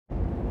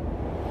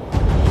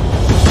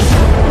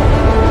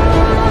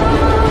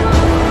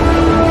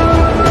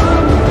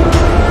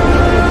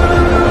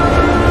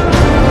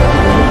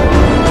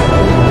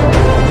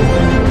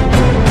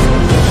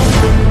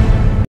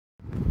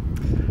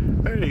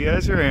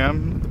here I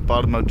am at the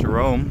bottom of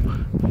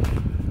Jerome.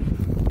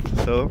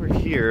 So over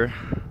here,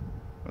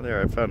 there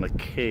I found a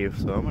cave,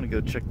 so I'm gonna go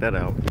check that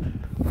out.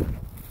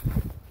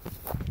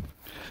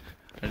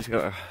 I just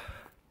gotta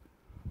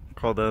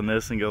crawl down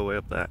this and go way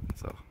up that.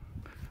 So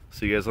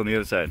see you guys on the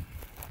other side.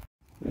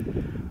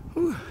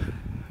 Whew.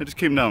 I just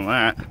came down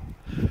that.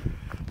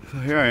 So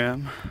here I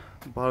am.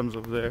 The bottom's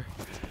over there.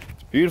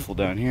 It's beautiful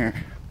down here.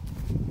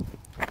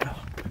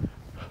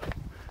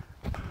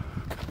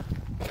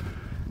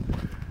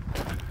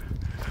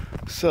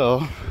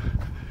 So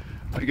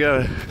I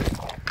gotta.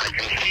 I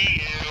can see you.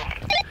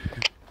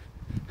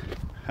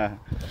 So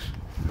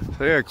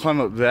I gotta climb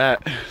up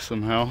that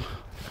somehow.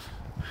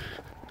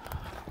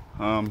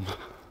 I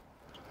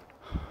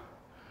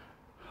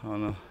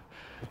don't know.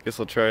 Guess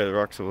I'll try the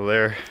rocks over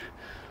there.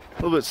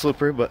 A little bit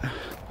slippery, but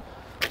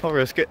I'll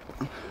risk it.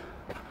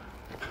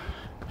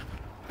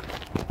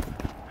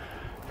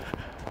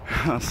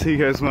 I'll see you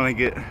guys when I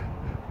get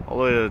all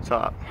the way to the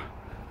top.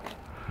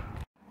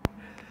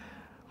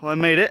 Well, I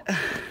made it.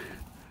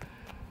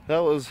 That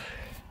was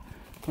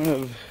one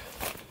of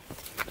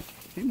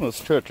the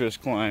most treacherous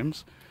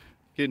climbs.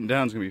 Getting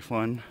down's gonna be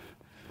fun.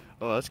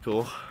 Oh, that's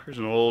cool. There's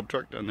an old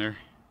truck down there.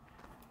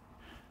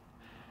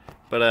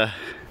 But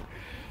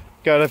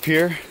got up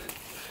here.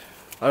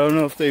 I don't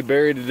know if they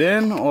buried it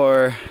in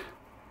or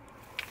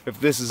if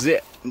this is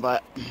it,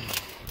 but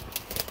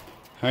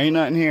I ain't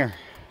nothing here.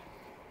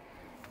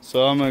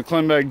 So I'm gonna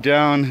climb back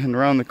down and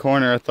around the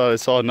corner. I thought I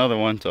saw another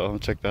one, so I'll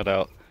check that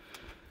out.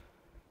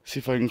 See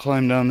if I can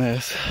climb down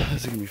this.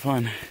 This is gonna be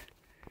fun.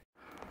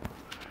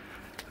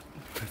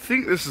 I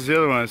think this is the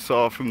other one I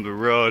saw from the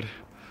road.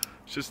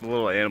 It's just a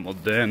little animal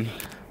den.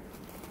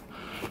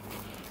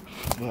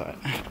 But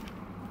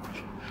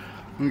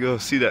I'm gonna go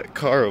see that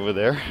car over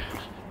there.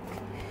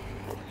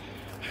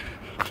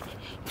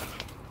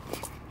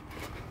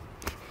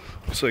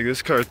 Looks like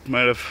this car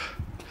might have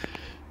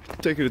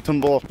taken a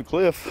tumble off the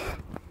cliff.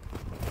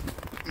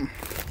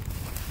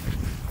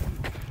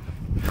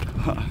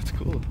 Huh, that's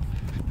cool.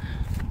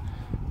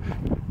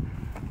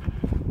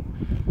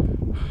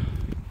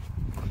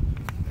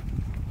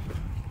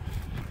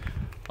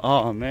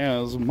 Oh man,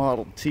 it was a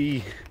Model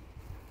T.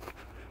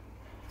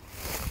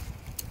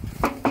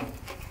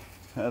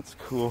 That's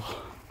cool.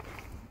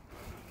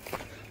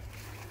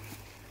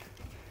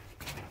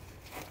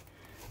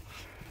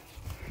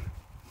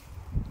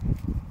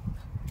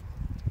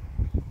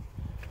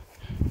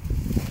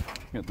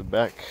 Got the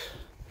back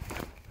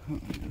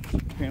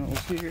panels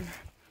here.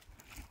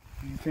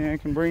 Anything I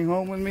can bring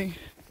home with me?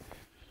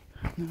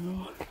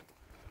 No.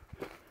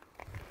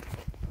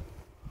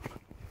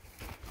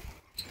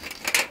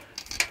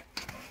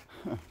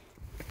 Huh.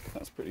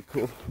 That's pretty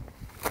cool.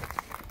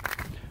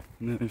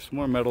 And then there's some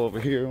more metal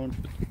over here. I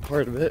want to put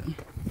part of it.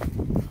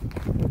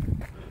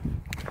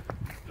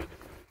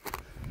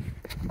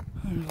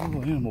 There's a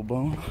little animal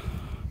bone.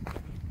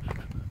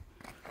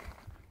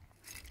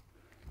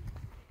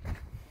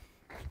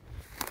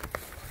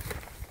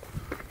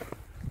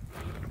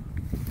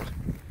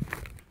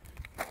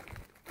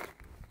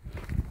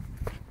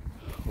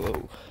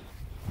 Whoa.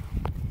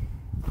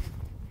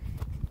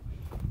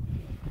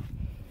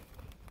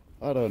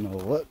 I don't know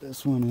what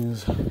this one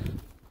is.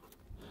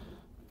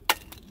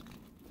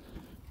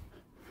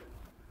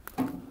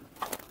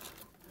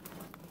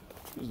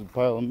 There's a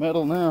pile of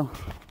metal now.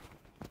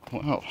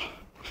 Wow.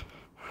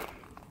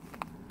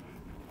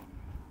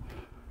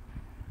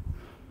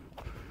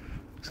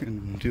 Just gonna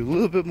do a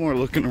little bit more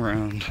looking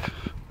around.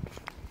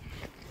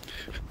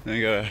 Then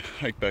I gotta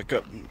hike back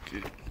up and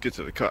get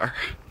to the car.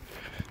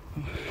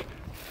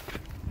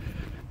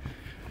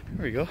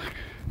 There we go.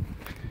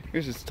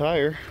 Here's its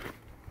tire.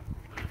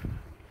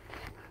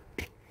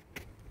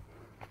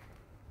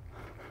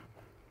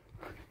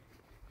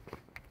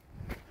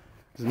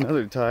 There's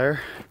another tire.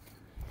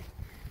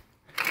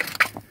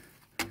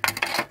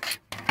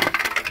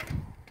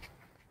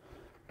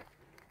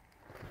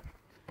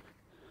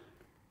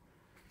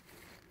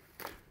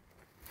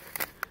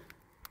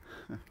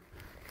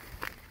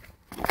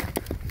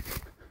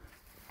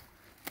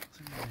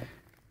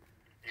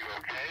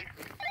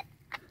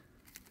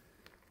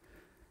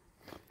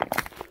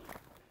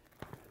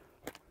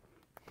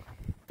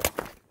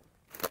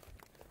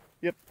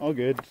 Yep, all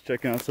good. Just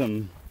checking out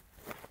some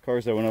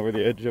cars that went over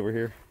the edge over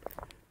here.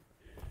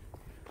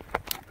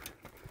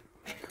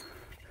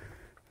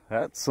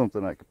 That's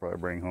something I could probably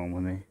bring home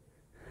with me.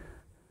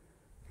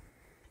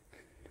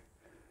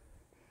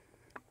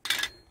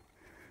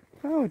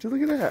 Oh, would you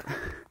look at that?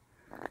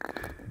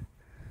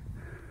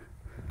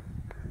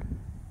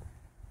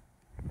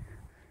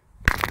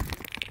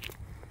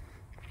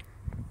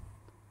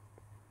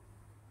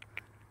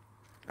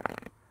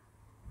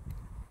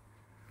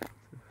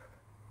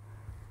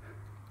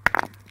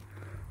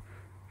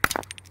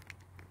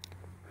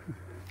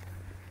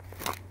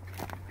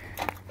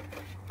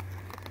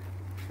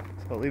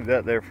 I'll leave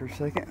that there for a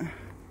second.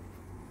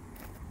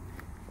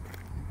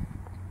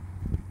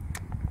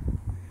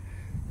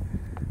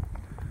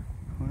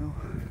 Well,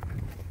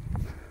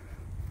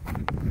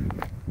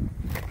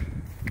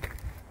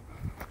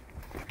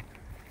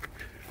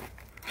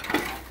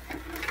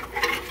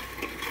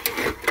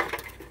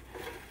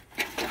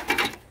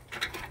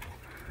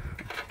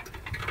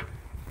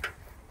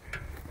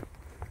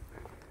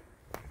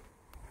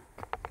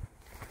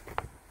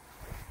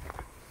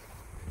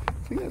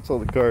 all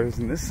the cars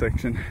in this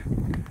section.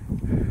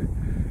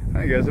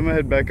 Alright guys, I'm gonna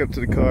head back up to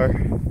the car.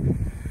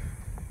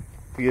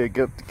 We gotta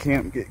get up to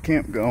camp, get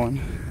camp going.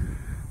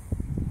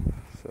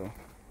 So,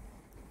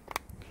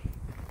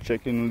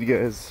 check in with you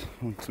guys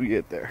once we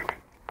get there.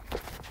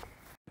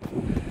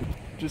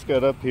 Just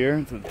got up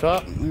here to the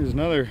top. There's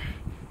another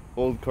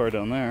old car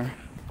down there.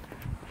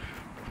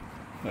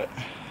 But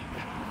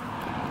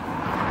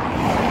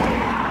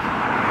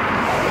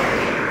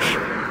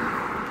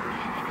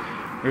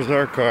there's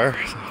our car.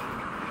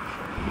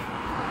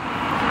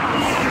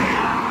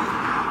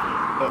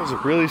 That was a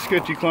really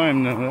sketchy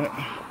climb though,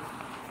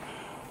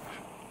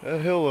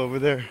 that hill over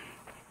there.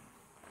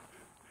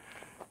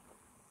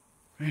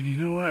 Man, you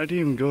know what? I didn't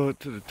even go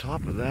to the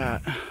top of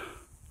that. I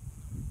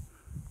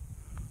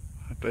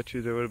bet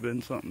you there would have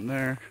been something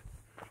there.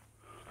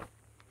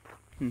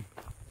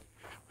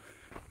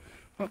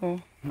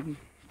 Uh-oh.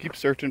 Keep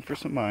searching for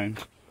some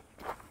mines.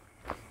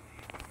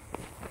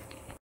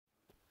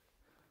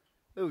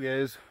 So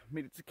guys,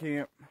 made it to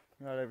camp.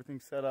 Got everything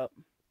set up.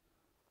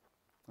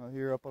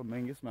 Here up on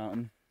Mingus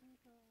Mountain.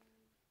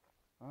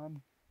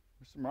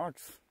 There's some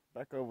rocks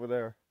back over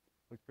there.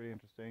 Look pretty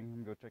interesting.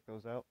 I'm gonna go check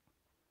those out.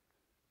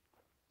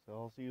 So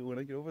I'll see you when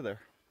I get over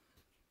there.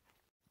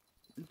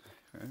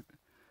 Alright.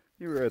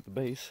 Here we're at the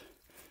base.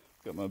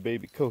 Got my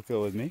baby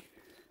Coco with me.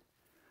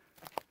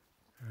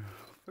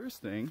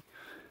 First thing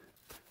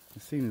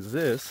I've seen is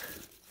this.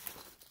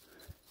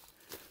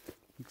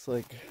 Looks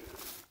like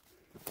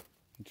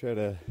you try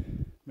to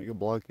make a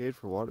blockade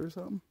for water or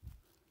something.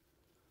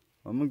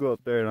 I'm gonna go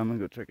up there and I'm gonna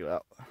go check it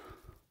out.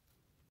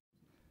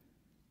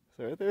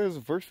 So right there's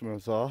the first one I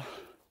saw.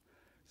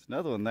 There's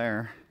another one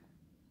there.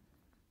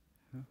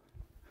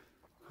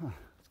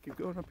 Let's keep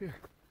going up here.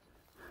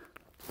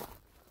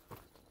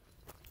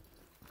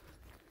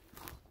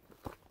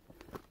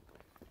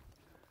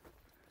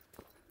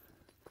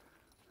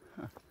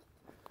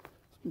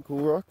 Some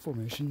cool rock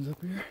formations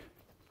up here.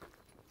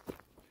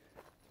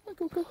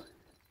 Go, go.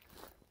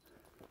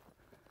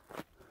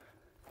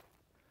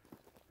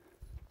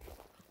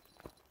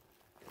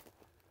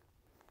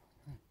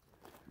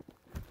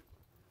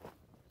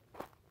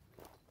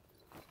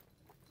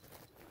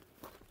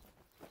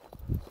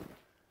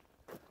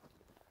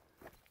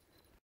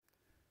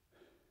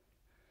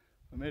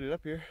 I made it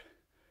up here.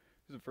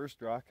 Here's the first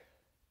rock.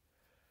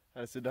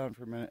 Had to sit down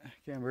for a minute.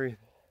 Can't breathe.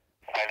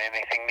 Find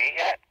anything neat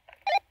yet?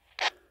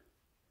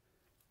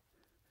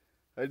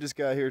 I just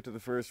got here to the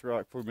first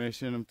rock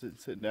formation. I'm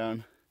sitting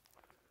down.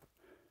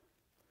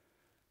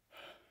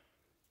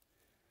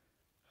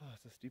 Oh,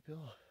 it's a steep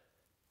hill.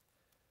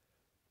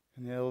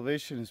 And the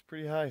elevation is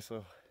pretty high,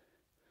 so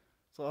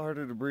it's a lot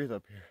harder to breathe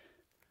up here.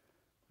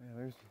 Yeah,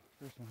 there's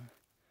the first one.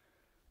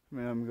 I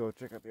mean, I'm gonna go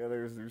check out the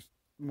others. There's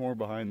more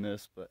behind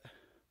this, but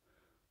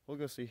we'll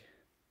go see.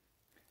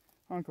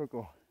 On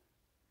Coco.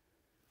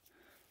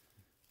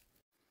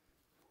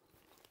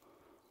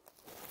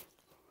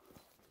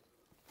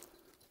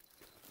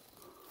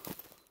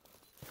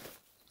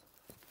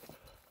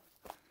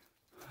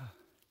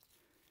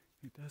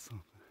 Ain't that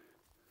something?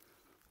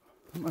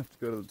 I might have to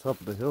go to the top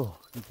of the hill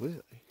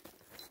completely.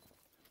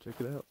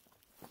 Check it out.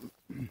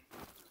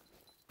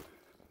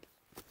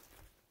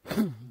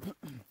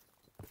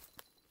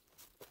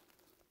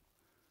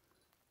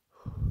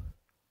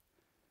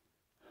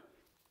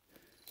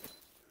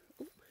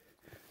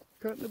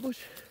 Caught in the bush.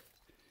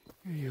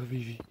 Here you go,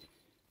 Vivi.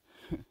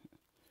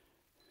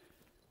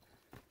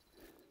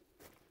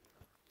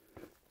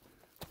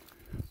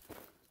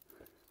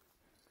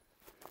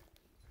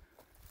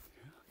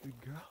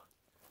 Good girl.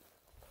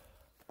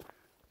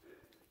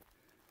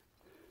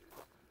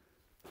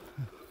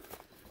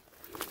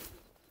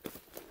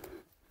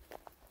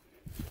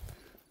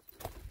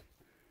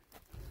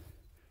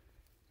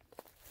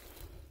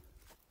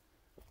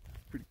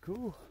 Pretty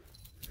cool.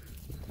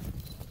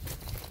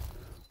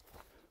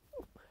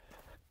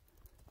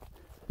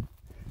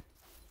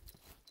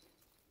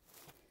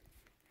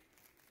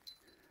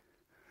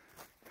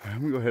 I'm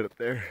gonna go head up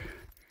there.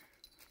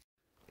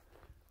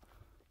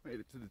 Made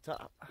it to the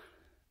top.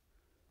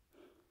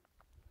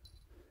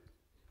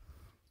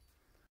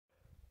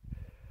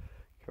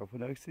 Careful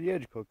next to the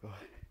edge, Coco.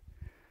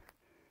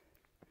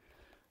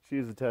 She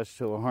is attached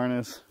to a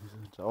harness.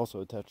 It's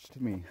also attached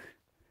to me.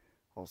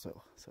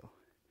 Also, so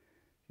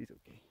she's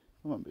okay.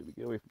 Come on, baby,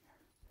 get away from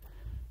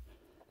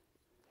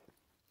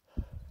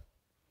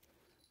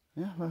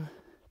here. Yeah,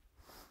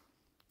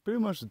 pretty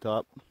much the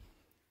top.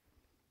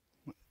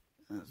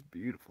 That's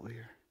beautiful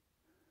here.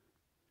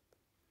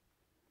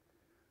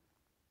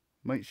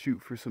 Might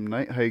shoot for some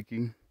night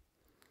hiking.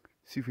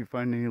 See if we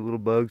find any little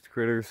bugs,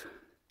 critters.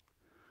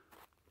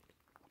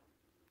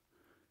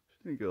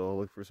 I think I'll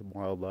look for some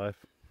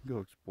wildlife. Go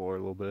explore a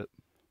little bit.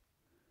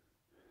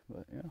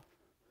 But yeah.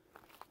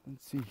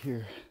 Let's see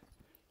here.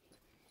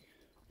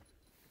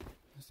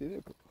 See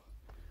there.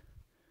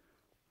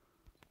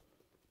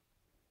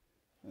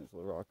 Nice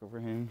little rock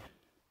overhang.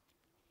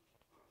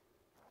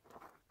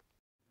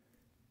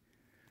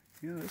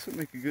 Yeah, this would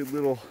make a good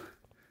little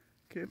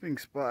camping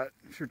spot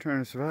if you're trying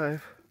to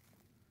survive.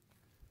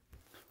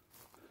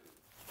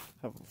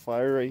 Have a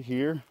fire right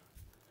here.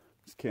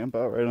 Just camp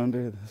out right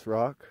under this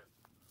rock.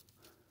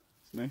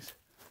 It's nice.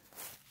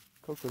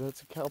 Coco,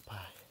 that's a cow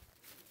pie.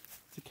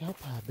 It's a cow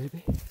pie,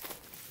 baby.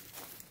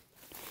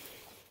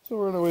 So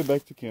we're on our way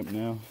back to camp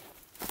now.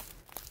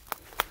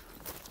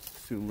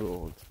 Let's do a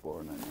little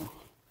exploring right now.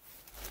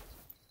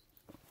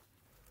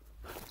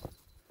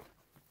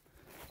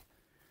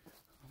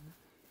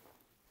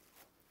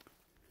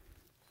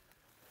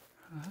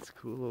 Oh, that's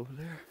cool over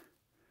there.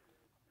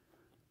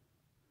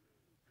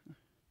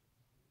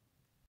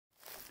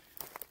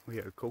 We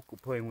got Coco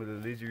playing with a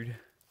lizard.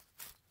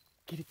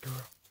 Get it, girl.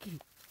 Get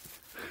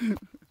it.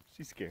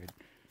 She's scared.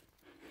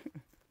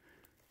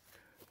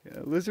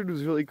 Yeah, the lizard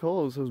was really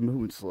cold, so it was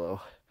moving slow.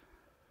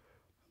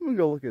 I'm gonna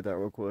go look at that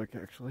real quick,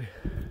 actually.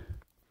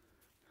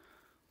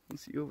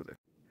 Let's see over there.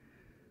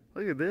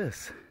 Look at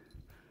this.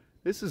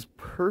 This is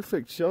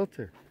perfect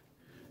shelter.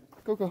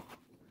 Coco.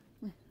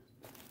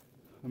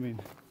 I mean,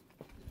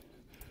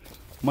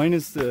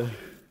 minus the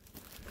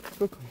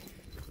Coco.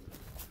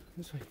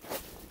 This way.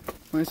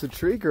 Minus the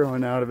tree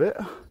growing out of it.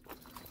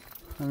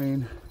 I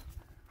mean,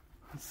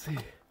 let's see.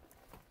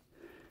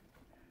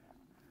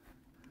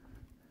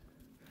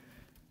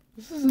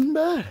 This isn't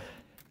bad.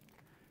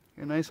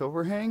 A nice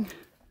overhang.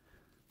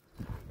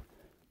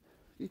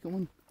 Hey, come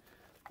on.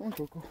 Come on,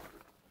 Coco.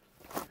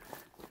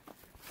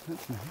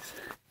 That's nice.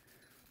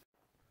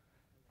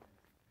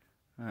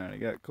 Alright, I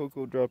got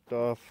Coco dropped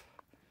off.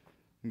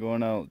 I'm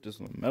going out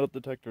just with a metal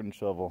detector and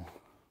shovel.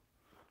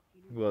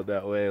 Go out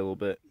that way a little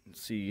bit and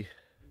see.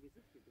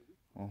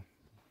 Well,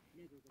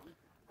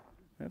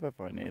 if I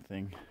find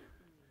anything.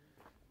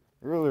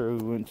 Earlier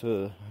we went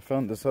to, I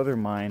found this other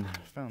mine.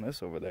 I found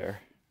this over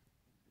there.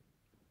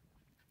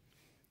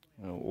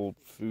 An old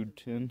food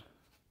tin.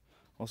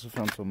 Also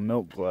found some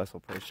milk glass.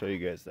 I'll probably show you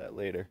guys that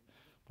later.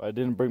 But I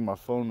didn't bring my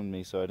phone with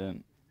me, so I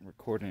didn't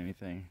record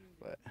anything.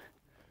 But I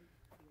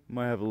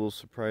might have a little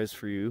surprise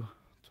for you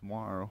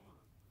tomorrow.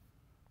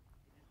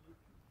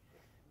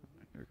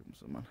 Here comes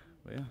someone.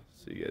 But yeah,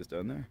 see you guys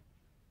down there.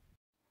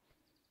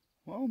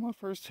 Well, my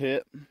first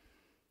hit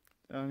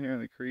down here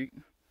in the creek.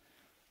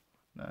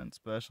 Nothing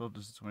special,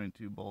 just a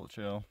 22 bullet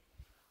shell.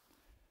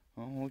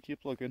 Well, we'll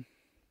keep looking.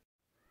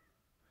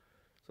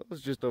 So I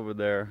was just over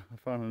there. I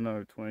found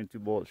another 22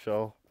 bullet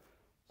shell.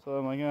 So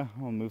I'm like, yeah,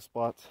 I'll move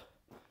spots.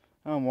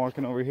 Now I'm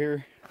walking over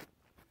here.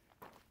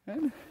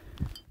 And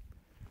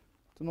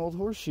it's an old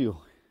horseshoe.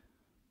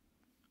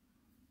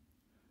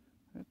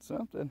 It's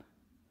something.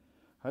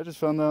 I just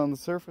found that on the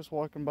surface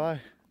walking by.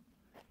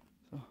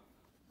 So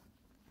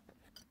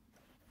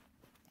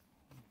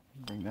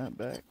bring that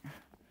back.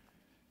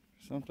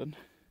 Something.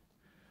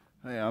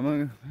 Hey,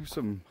 there's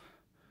some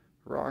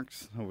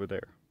rocks over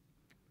there.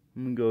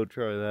 I'm gonna go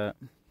try that.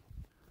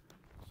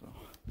 So,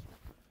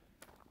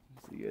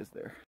 I'll see you guys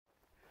there.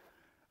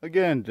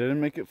 Again,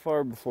 didn't make it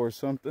far before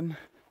something.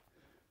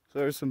 So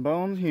there's some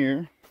bones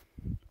here.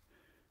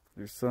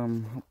 There's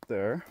some up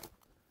there.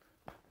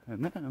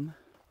 And then,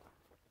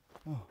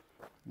 oh,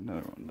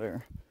 another one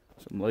there.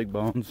 Some leg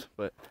bones,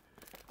 but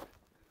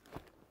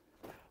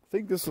I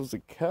think this was a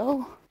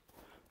cow.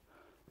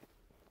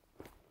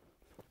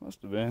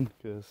 Must have been,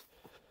 because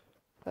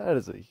that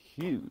is a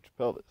huge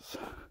pelvis.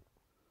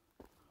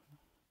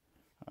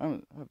 I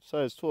have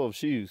size 12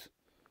 shoes.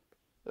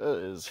 That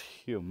is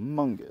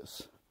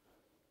humongous.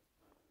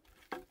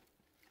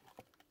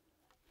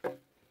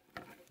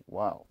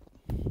 Wow.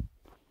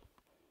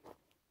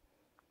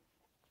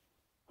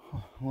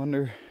 I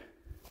wonder,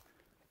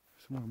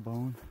 some more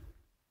bone.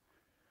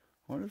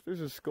 I wonder if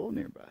there's a skull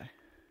nearby.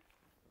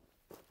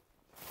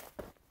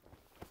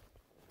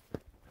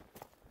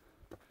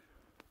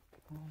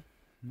 Oh,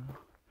 no.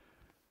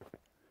 I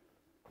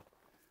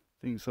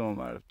think someone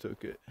might have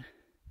took it.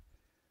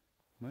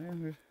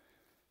 Man, I'm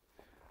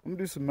gonna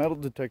do some metal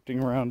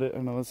detecting around it. I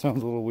know that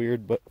sounds a little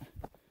weird, but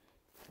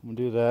I'm gonna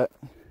do that.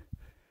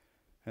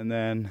 And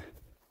then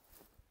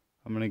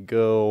I'm gonna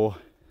go,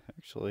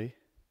 actually,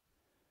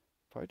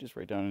 probably just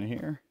right down in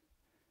here.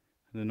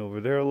 And then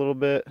over there a little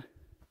bit.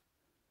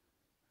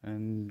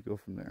 And go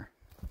from there.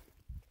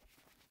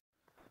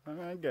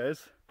 Alright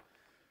guys.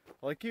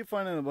 Well, I keep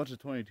finding a bunch of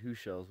 22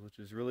 shells, which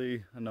is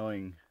really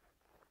annoying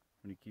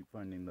when you keep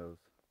finding those.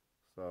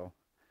 So,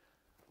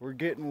 we're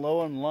getting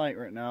low on light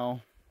right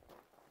now.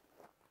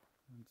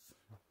 It's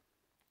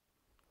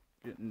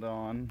getting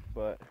dawn,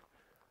 but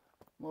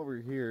I'm over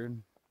here.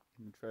 I'm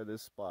gonna try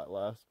this spot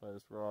last by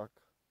this rock.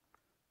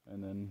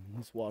 And then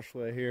this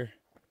washway here.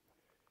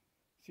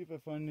 See if I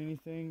find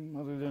anything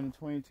other than a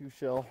 22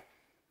 shell.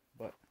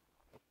 But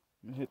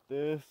I'm gonna hit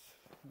this,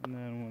 and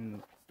then when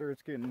it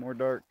starts getting more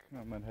dark,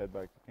 I'm gonna head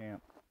back to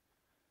camp.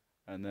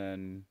 And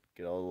then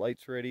get all the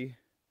lights ready,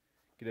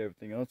 get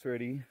everything else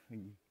ready,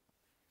 and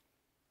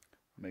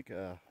make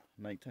a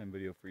nighttime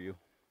video for you.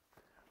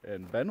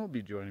 And Ben will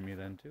be joining me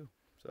then too.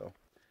 So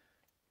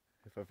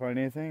if I find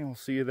anything, I'll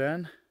see you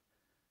then.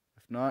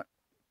 If not,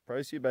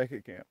 probably see you back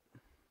at camp.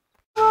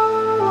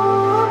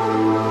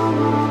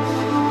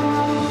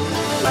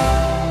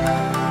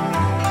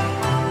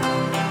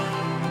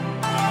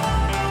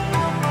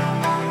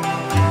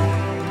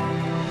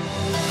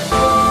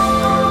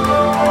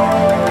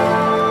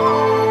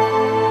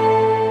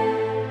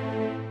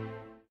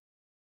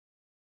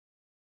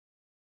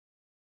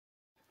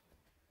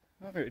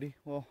 Alrighty,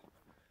 well,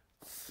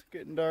 it's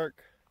getting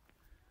dark.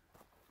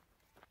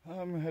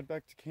 I'm gonna head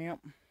back to camp.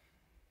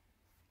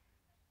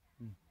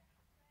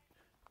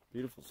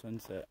 Beautiful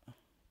sunset.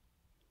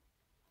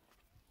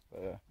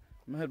 But I'm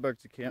gonna head back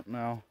to camp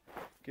now,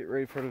 get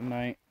ready for the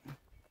night,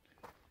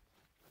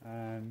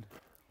 and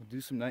we'll do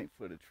some night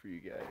footage for you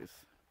guys.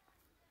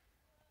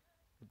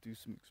 We'll do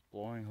some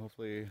exploring,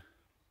 hopefully.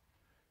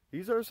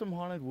 These are some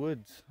haunted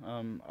woods.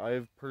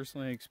 I've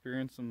personally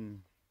experienced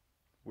some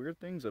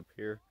weird things up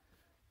here.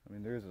 I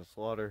mean, there's a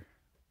slaughter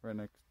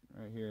right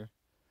here.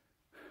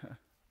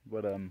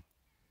 But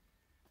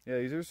yeah,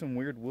 these are some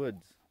weird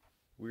woods.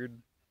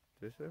 Weird,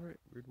 did I say that right?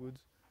 Weird woods.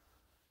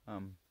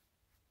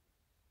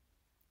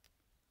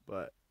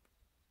 But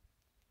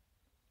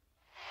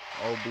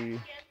I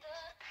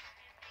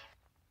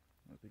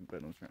think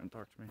Ben was trying to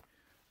talk to me.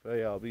 But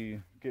yeah, I'll be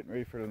getting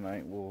ready for the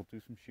night. We'll do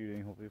some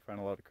shooting, hopefully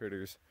find a lot of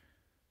critters.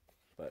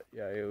 But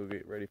yeah, we'll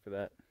get ready for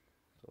that.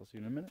 So I'll see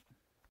you in a minute.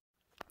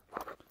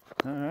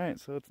 Alright,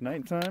 so it's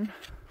nighttime.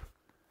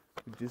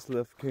 We just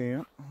left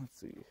camp. Let's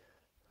see. You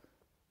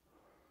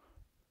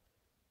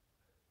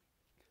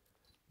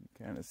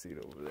can kind of see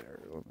it over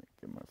there. Let me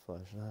get my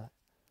flashlight.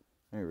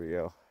 There we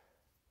go.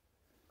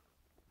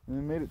 And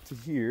I made it to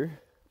here.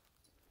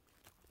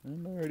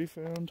 And I already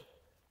found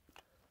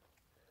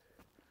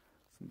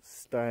some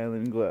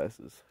styling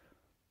glasses.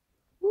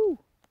 Woo!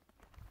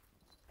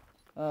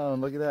 Oh,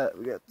 look at that.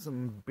 We got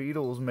some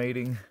beetles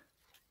mating.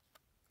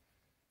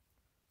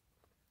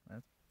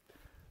 That's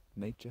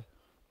nature.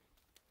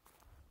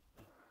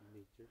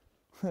 Nature.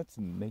 That's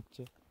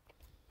nature.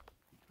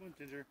 Come on,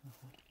 Ginger.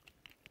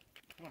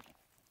 Come on.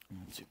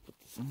 Let's see, put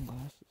the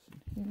sunglasses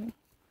in here.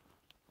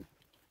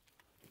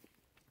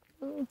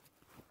 Oh.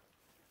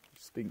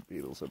 Stink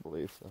beetles, I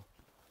believe, so.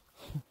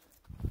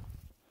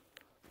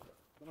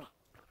 Come on.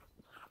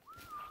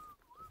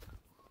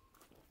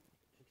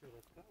 Ginger,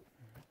 let's go.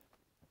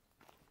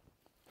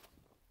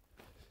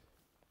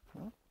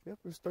 Well, yep,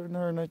 we're starting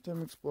our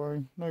nighttime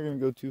exploring. Not gonna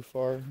go too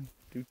far,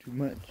 do too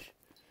much.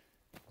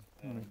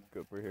 I'm gonna go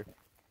over here.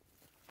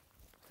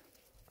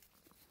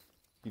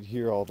 You'd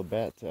hear all the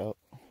bats out.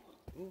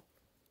 Ooh.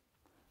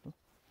 Oh.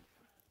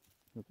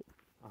 Okay.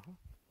 Uh-huh.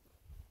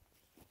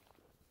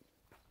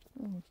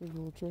 Oh, looks like a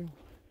little trail.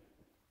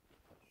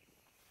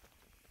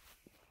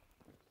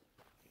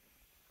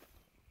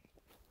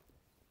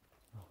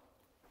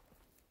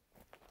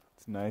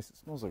 It's nice. It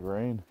smells like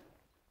rain.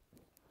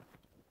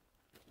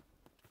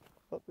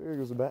 Oh, there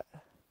goes a bat.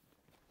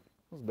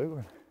 That's a big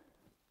one.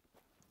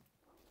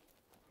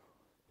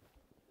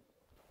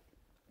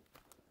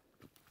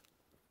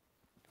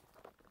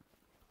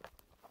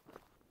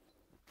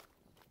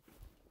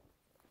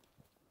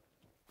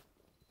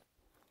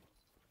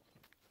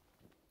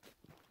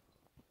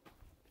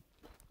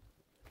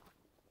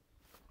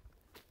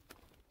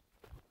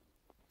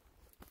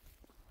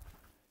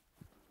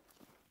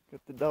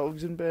 Got the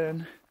dogs in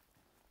bed.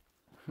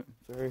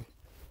 Sorry,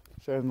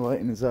 shining the light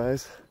in his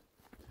eyes.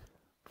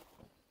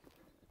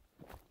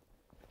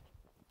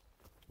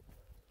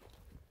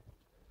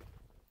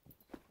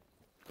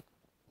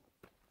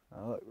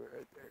 Oh, look, we're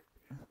right there.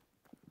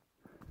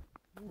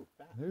 Ooh,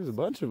 There's a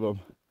bunch of them.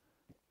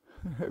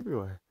 They're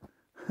everywhere.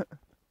 I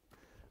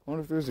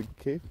wonder if there's a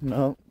cave.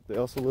 No, they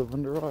also live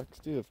under rocks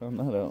too. I found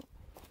that out.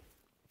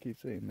 Keep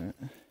saying that.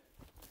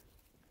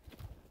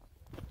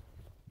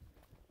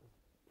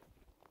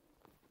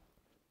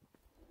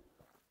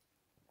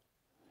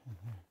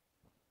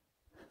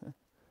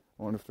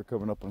 I wonder if they're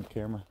coming up on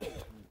camera.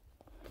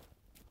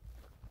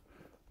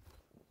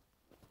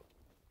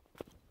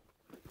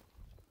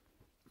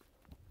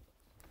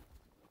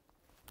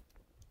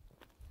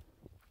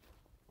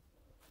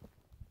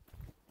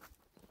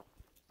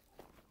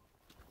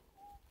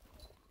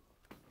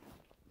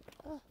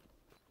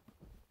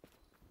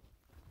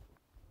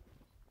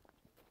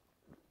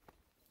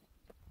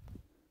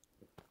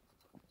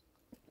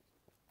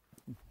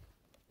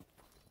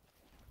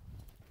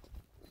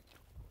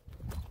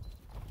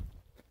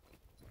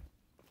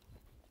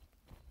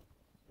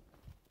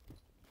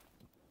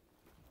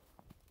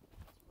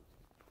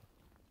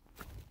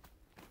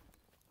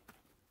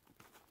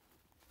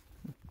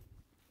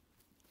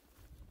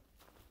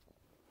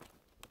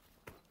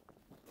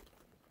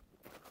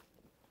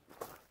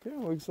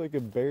 Kind of looks like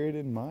a buried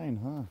in mine,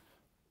 huh?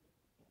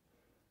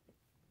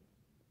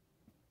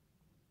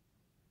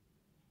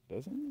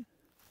 Doesn't it?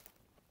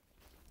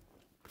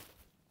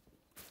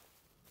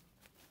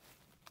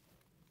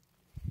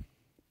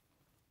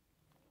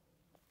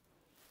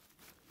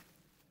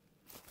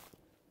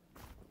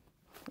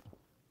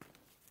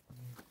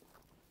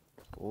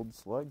 Old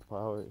slag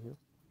pile right here.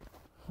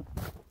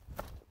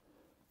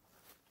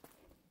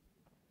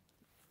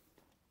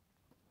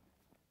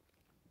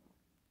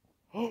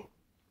 Oh!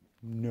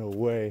 No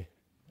way.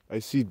 I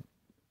see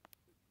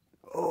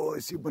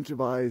a bunch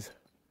of eyes.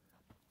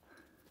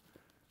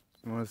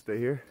 You want to stay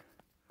here?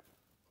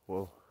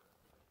 Whoa.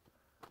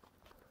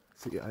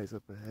 See eyes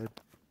up ahead.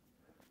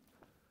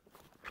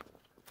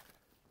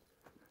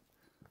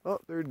 Oh,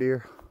 they're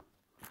deer.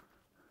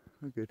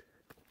 Oh, good.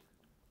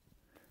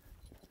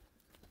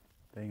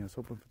 Dang, I was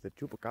hoping for the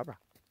chupacabra.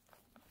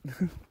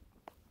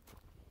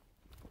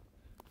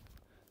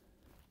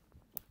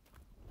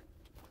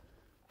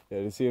 Yeah,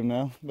 do you see him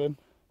now, Ben?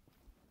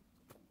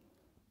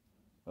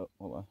 Oh,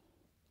 hold on.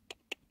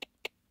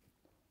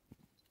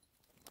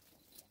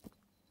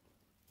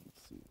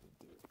 Let's see what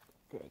they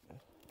do. Good.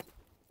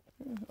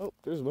 Yeah, oh,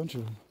 there's a bunch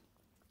of them.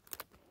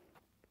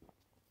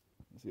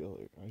 See all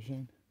their eye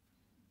shine?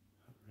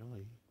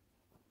 Really?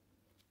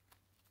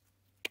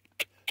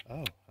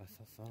 Oh, I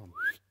saw some.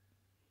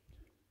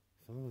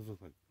 Some of those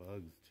look like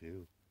bugs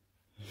too.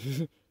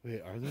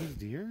 Wait, are those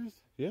deers?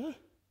 Yeah,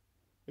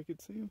 I could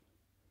see him.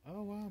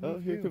 Oh wow. Oh,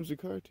 here comes the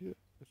car too,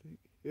 I think.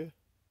 Yeah.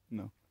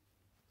 No.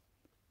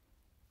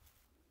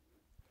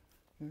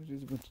 Yeah,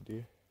 there's a bunch of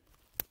deer.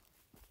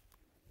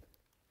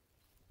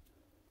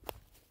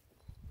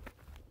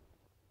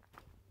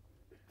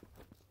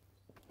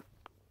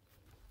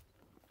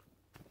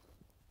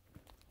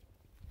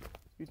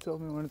 You tell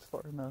me when it's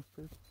far enough,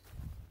 please.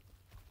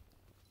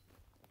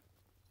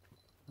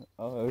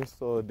 Oh, there's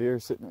still a deer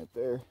sitting right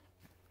there.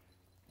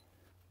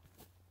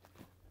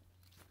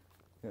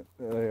 Yeah,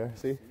 there they are.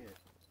 See?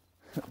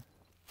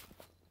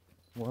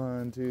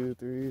 1, 2,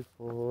 3,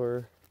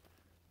 4.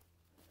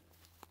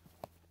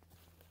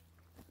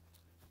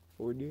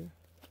 4 deer?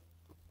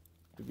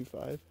 Maybe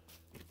 5.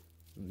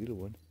 The little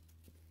one.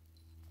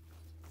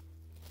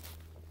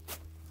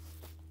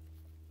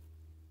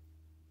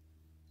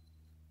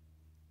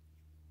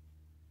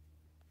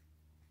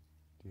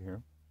 Do you hear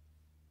him?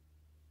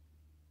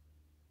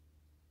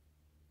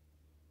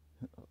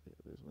 Oh, yeah,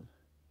 there's one.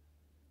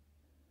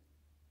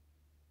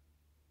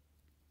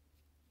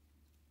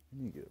 I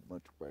need to get a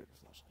much brighter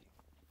flashlight.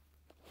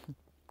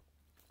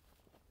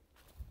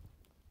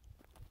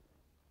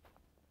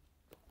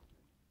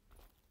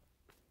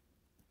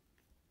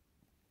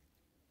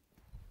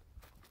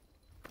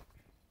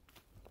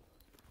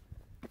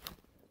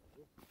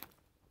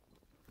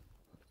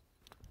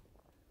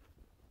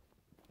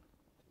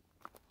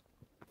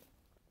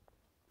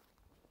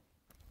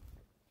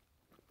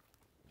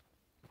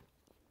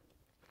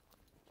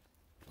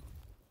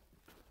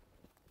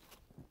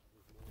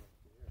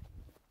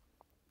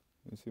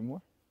 You see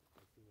more?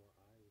 I see more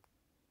eyes.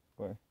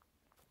 Where?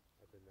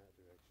 Up in that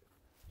direction.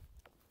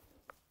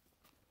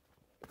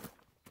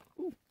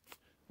 Ooh,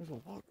 there's a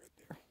log right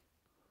there.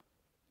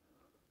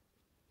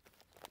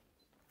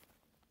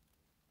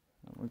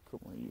 I'm gonna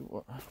come where you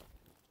are.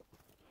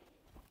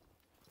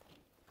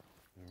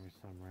 There was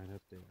some right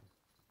up there.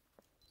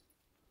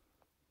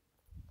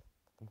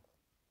 But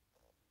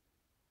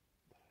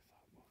I saw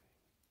it moving.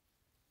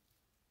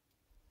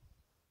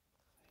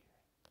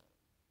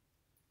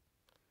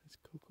 There's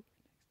Coco right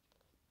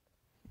next to you.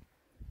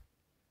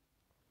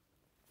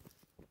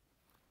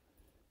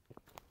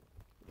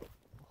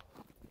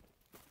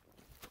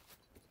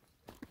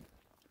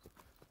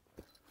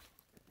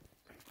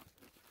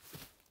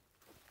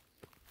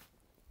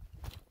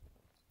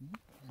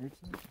 Here's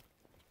it.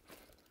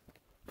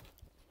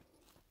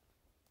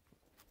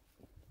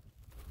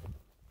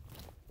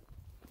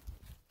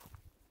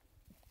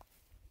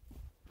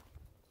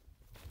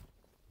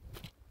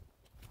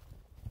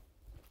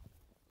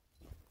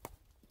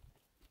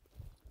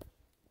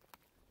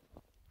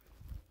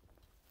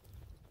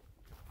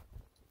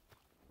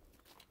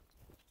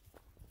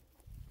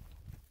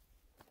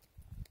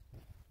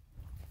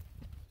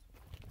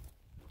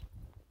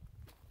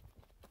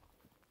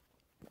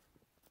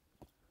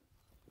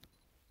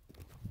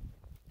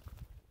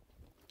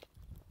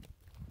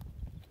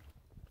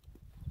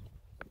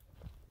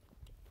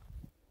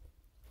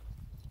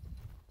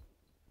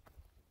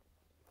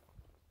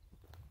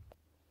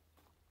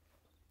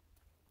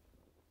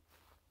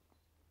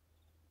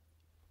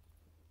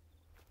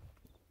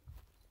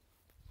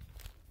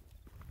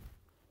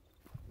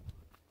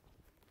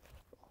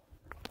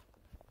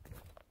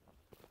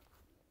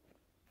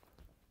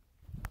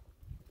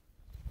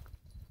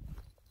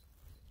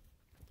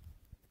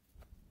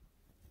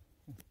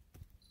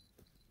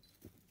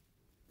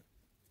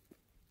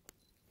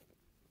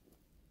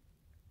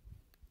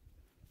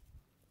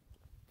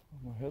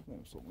 Oh, my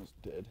headlamp's almost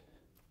dead.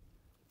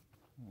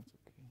 That's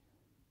okay.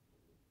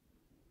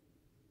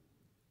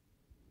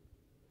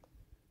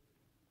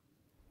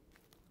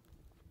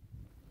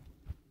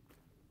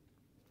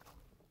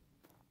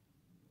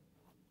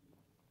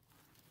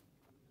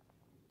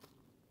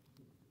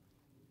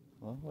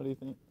 Well, what do you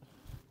think?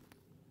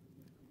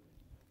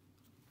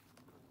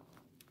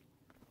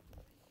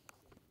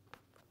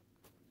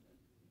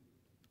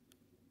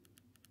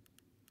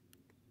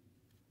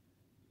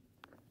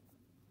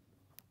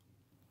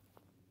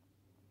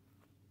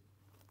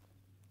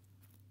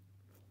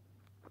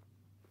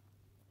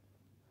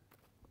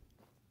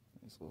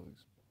 Nice little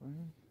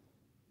exploring.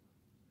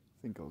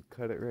 I think I'll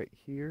cut it right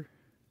here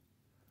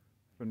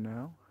for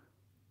now.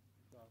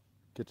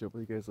 Catch up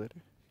with you guys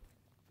later.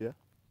 Yeah?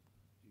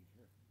 Do you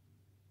hear?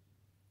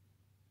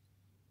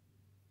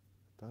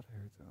 Thought I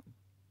heard something.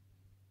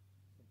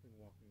 Something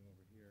walking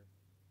over here.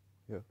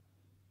 Yeah.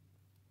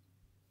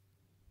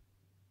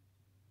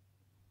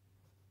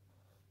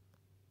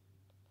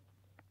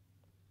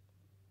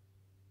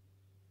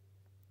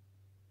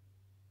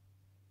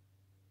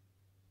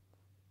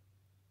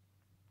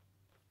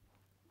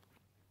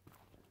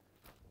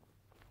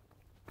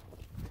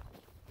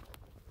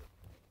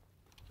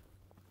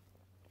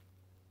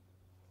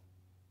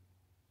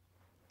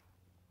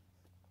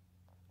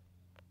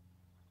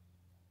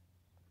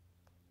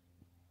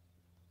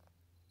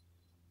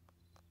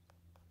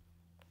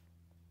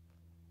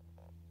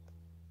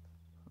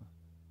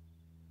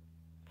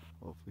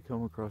 Well, if we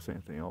come across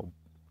anything, I'll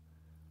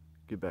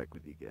get back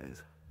with you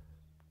guys.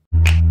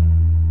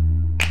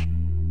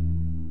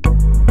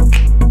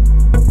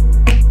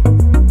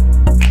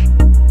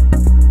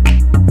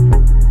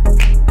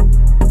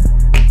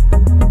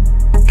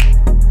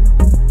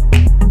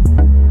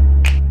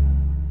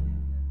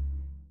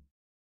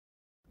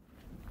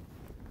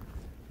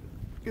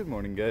 Good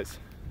morning, guys.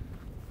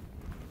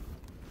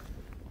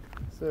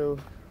 So,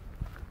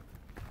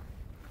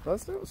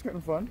 last night was kind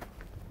of fun.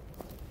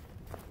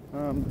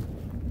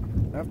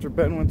 After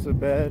Ben went to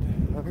bed,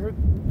 I heard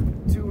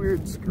 2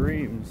 weird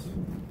screams.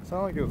 It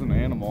sounded like it was an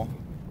animal.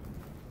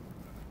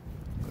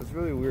 It was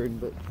really weird,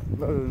 but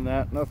other than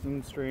that,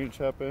 nothing strange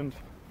happened.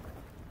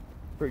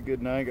 Pretty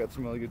good night, got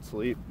some really good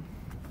sleep.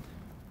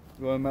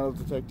 Going metal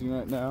detecting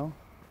right now.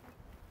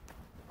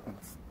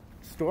 It's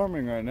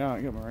storming right now.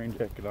 I got my rain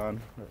jacket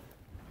on.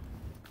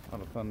 A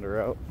lot of thunder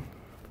out.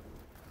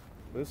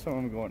 This time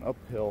I'm going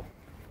uphill.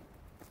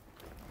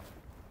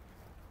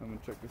 I'm gonna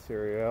check this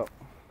area out.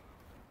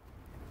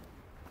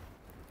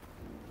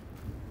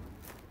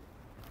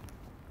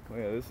 Oh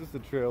yeah, this is the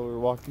trail we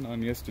were walking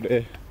on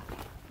yesterday.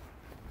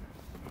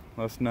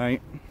 Last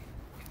night.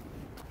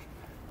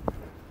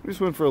 We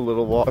just went for a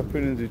little walk. We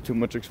didn't do too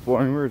much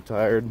exploring. We were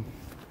tired.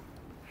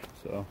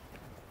 So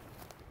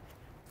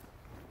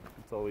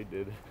that's all we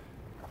did.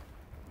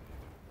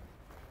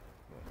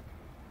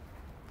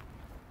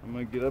 I'm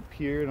gonna get up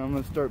here and I'm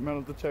gonna start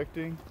metal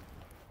detecting,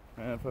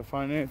 and if I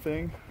find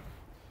anything,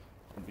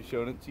 I'll be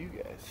showing it to you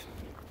guys.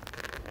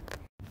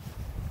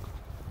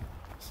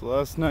 So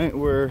last night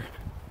where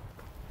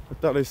I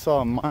thought I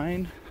saw a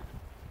mine,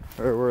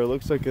 or where it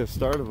looks like a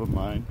start of a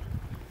mine,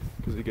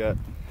 because we got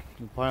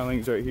the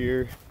pilings right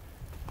here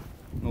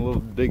and a little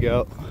dig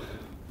out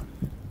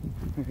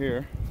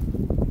here.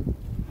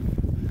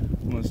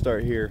 I'm gonna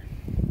start here,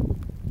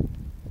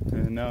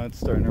 and now it's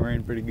starting to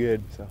rain pretty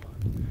good, so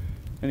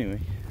anyway,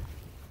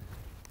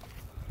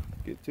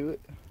 get to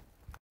it.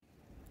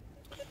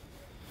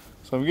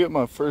 So I'm getting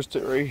my first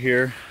hit right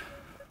here.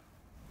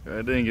 I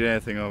didn't get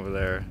anything over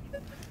there,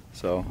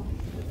 so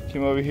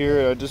came over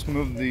here. I just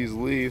moved these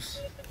leaves,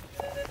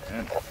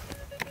 and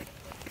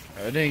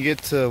I didn't get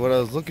to what I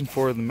was looking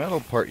for in the metal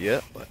part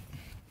yet, but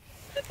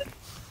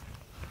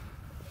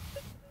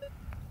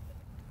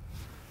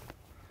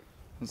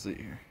let's see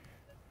here.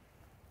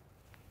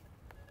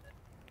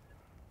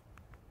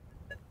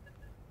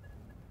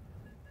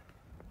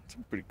 It's a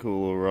pretty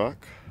cool little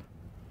rock.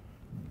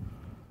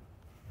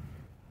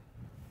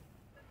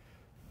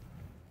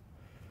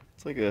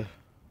 It's like a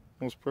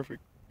almost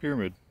perfect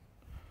pyramid.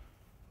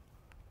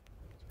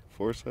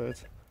 4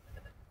 sides.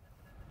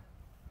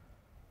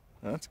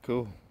 That's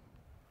cool.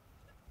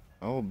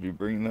 I will be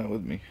bringing that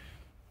with me.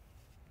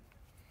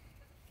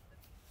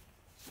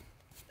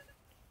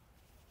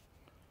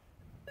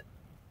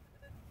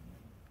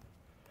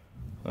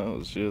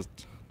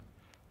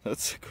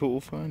 That's a cool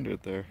find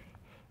right there.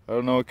 I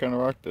don't know what kind of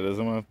rock that is.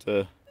 I'm gonna have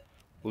to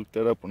look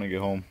that up when I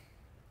get home.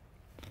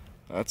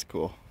 That's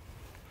cool.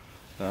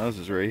 Now this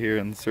is right here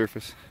on the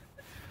surface,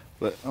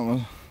 but I'm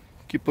gonna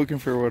keep looking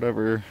for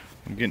whatever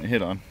I'm getting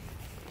hit on.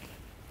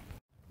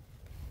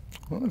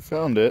 Well, I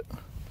found it.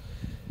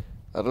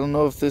 I don't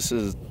know if this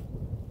is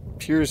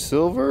pure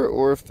silver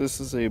or if this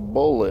is a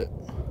bullet.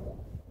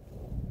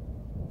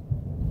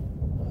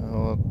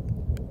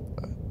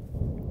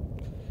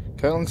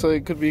 Kind of looks like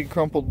it could be a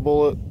crumpled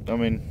bullet. I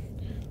mean,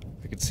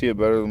 I could see it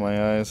better with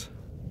my eyes,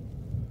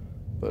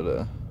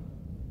 but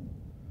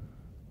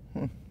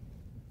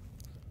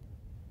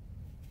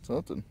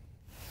something.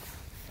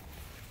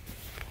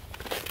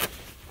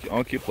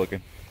 I'll keep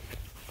looking.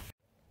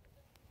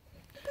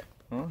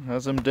 Well,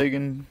 as I'm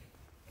digging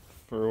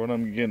for what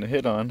I'm getting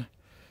hit on,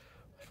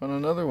 I found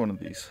another one of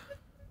these.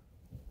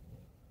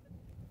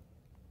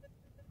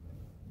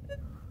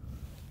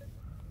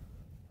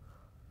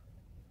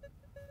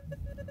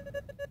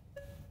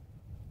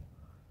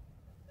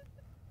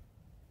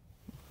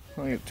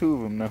 I got 2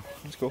 of them now.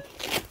 Let's go.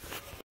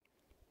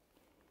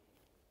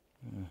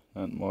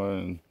 Not more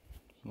than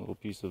a little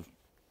piece of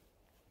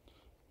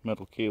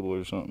metal cable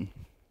or something.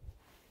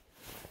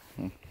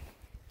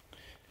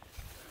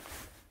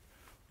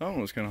 That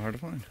one was kind of hard to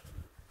find.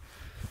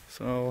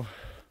 So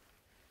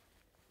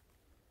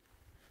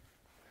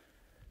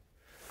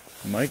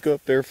I might go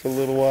up there for a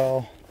little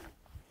while,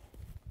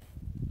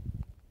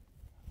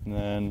 and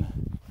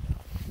then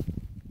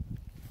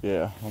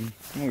yeah, I'm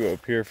gonna go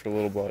up here for a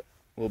little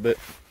bit,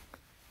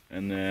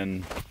 and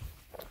then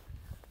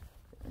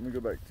I'm gonna go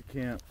back to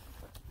camp,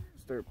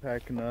 start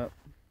packing up,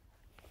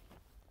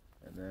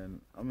 and then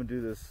I'm gonna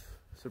do this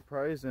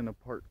surprise in a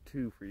part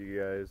 2 for you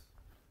guys.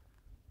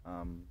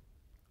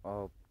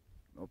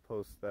 I'll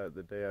post that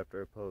the day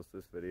after I post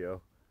this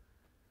video,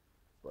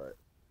 but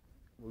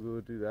we'll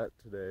go do that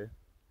today.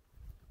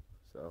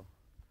 So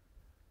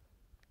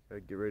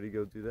gotta get ready to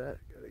go do that.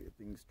 Gotta get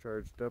things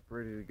charged up,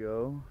 ready to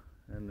go,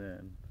 and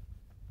then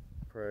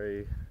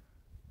pray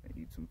and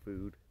eat some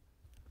food.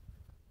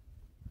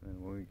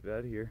 And when we get out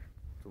of here,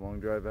 it's a long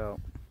drive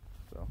out.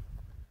 So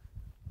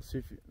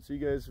see you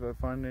guys if I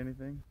find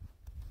anything.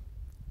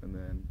 and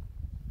then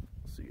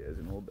I'll see you guys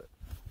in a little bit.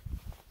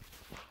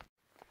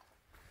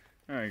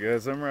 Alright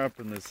guys, I'm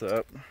wrapping this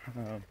up.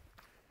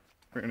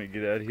 We're gonna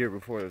get out of here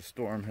before the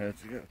storm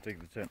hits. We gotta take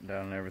the tent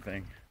down and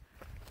everything.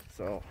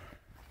 So,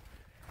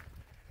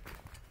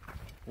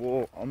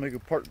 I'll make a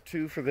part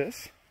 2 for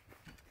this.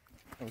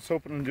 I was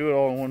hoping to do it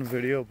all in one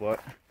video,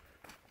 but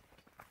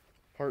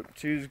part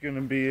 2 is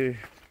gonna be a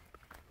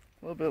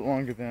little bit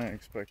longer than I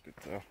expected.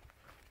 So,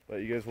 but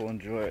you guys will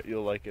enjoy it.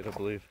 You'll like it, I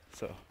believe.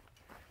 So,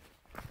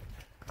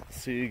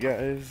 see you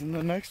guys in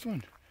the next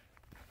one.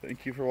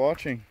 Thank you for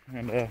watching,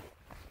 and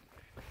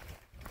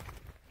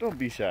don't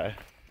be shy.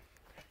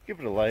 Give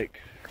it a like.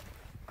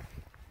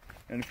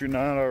 And if you're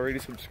not already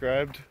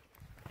subscribed,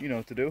 you know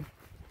what to do.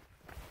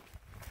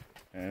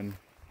 And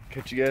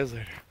catch you guys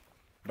later.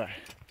 Bye.